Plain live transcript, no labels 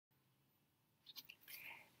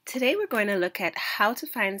Today we're going to look at how to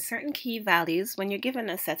find certain key values when you're given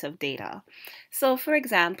a set of data. So for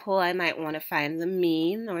example, I might want to find the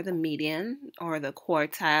mean or the median or the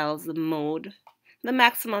quartiles, the mode, the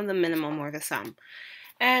maximum, the minimum, or the sum.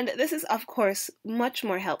 And this is of course much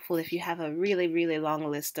more helpful if you have a really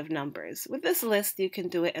long list of numbers. With this list you can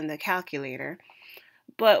do it in the calculator.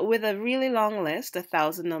 But with a really long list,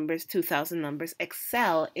 1,000 numbers, 2,000 numbers,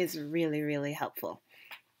 Excel is really helpful.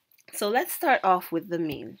 So let's start off with the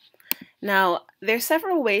mean. Now, there's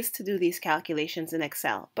several ways to do these calculations in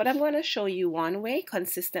Excel, but I'm going to show you one way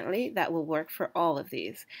consistently that will work for all of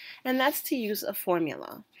these, and that's to use a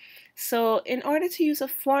formula. So in order to use a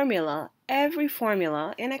formula, every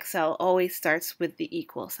formula in Excel always starts with the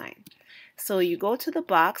equal sign. So you go to the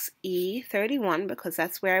box E31 because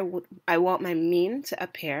that's where I want my mean to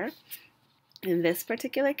appear in this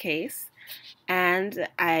particular case, and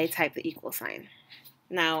I type the equal sign.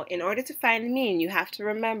 Now, in order to find mean, you have to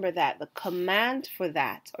remember that the command for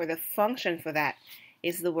that, or the function for that,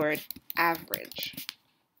 is the word average.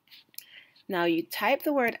 Now, you type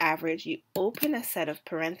the word average, you open a set of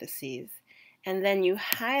parentheses, and then you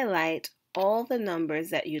highlight all the numbers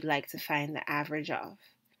that you'd like to find the average of.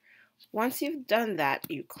 Once you've done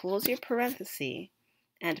that, you close your parenthesis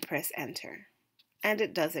and press enter, and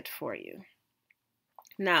it does it for you.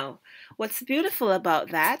 Now, what's beautiful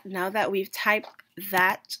about that, now that we've typed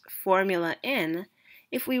that formula in,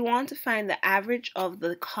 if we want to find the average of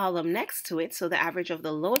the column next to it, so the average of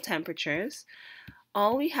the low temperatures,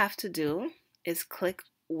 all we have to do is click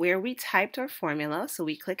where we typed our formula. So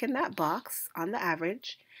we click in that box on the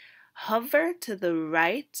average, hover to the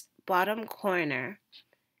right bottom corner,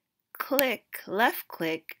 left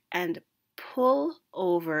click, and pull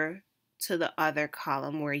over to the other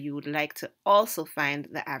column where you would like to also find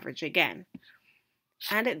the average again.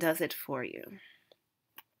 And it does it for you.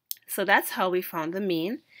 So that's how we found the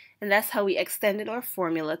mean, and that's how we extended our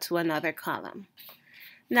formula to another column.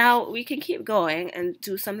 Now we can keep going and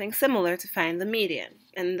do something similar to find the median.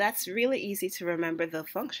 And that's really easy to remember the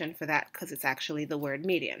function for that because it's actually the word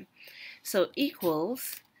median. So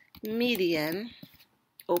equals median,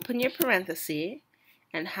 open your parenthesis,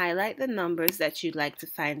 and highlight the numbers that you'd like to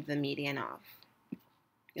find the median of.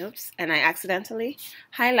 Oops, and I accidentally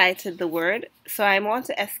highlighted the word, so I want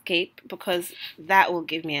to escape because that will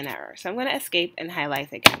give me an error. So I'm going to escape and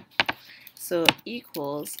highlight again. So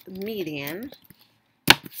equals median,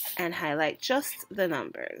 and highlight just the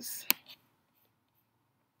numbers.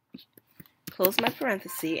 Close my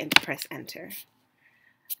parenthesis and press enter.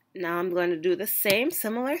 Now I'm going to do the same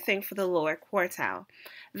similar thing for the lower quartile.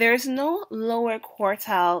 There's no lower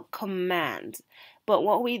quartile command, but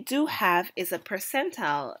what we do have is a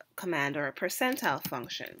percentile command or a percentile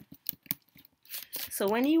function. So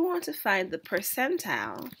when you want to find the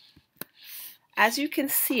percentile, as you can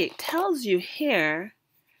see, it tells you here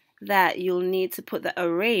that you'll need to put the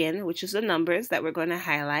array in, which is the numbers that we're going to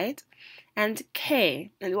highlight, and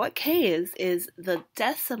K. And what K is the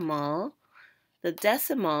decimal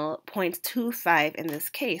 0.25 in this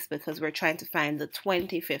case because we're trying to find the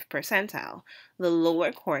 25th percentile. The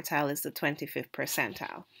lower quartile is the 25th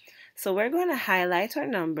percentile. So we're going to highlight our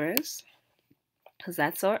numbers because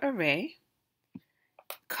that's our array,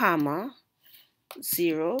 comma,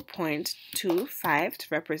 0.25 to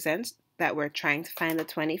represent that we're trying to find the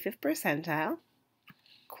 25th percentile,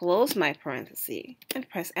 close my parenthesis, and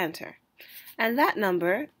press enter. And that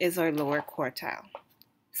number is our lower quartile.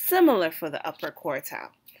 Similar for the upper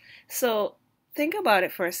quartile. So think about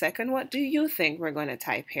it for a second. What do you think we're going to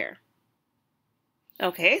type here?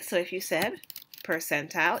 Okay, so if you said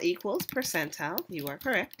percentile equals percentile, you are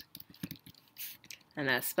correct. And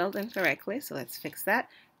that's spelled incorrectly, so let's fix that.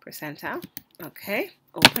 Percentile. Okay,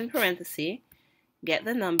 open parenthesis, get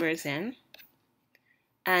the numbers in.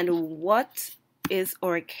 And what is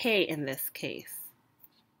our K in this case?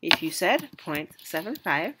 If you said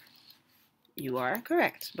 0.75, you are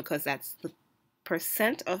correct because that's the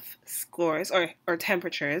percent of scores or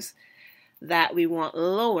temperatures that we want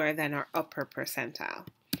lower than our upper percentile.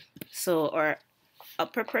 So our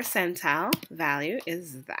upper percentile value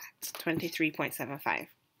is that, 23.75.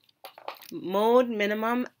 Mode,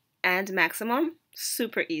 minimum, and maximum,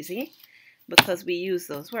 super easy because we use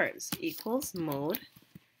those words. Equals mode,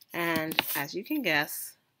 and as you can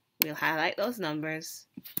guess, we'll highlight those numbers.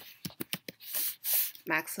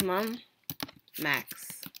 Maximum,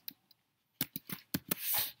 max,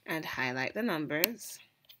 and highlight the numbers.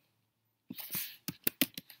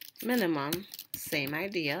 Minimum, same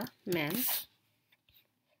idea, min,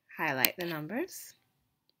 highlight the numbers.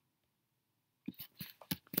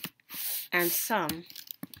 And sum,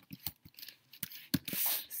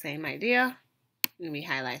 same idea, and we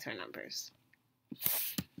highlight our numbers.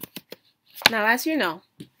 Now, as you know,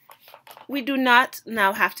 we do not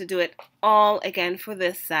now have to do it all again for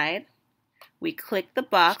this side. We click the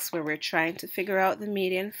box where we're trying to figure out the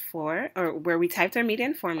median for, or where we typed our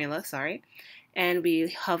median formula, sorry, and we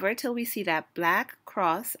hover till we see that black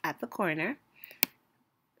cross at the corner,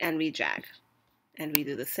 and we drag. And we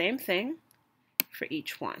do the same thing for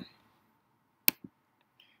each one.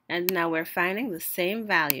 And now we're finding the same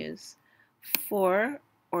values for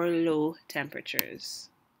or low temperatures.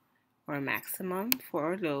 Our maximum for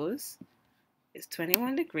our lows is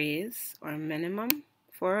 21 degrees, our minimum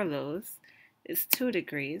for our lows is 2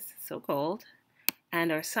 degrees, so cold,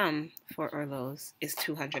 and our sum for our lows is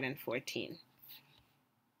 214.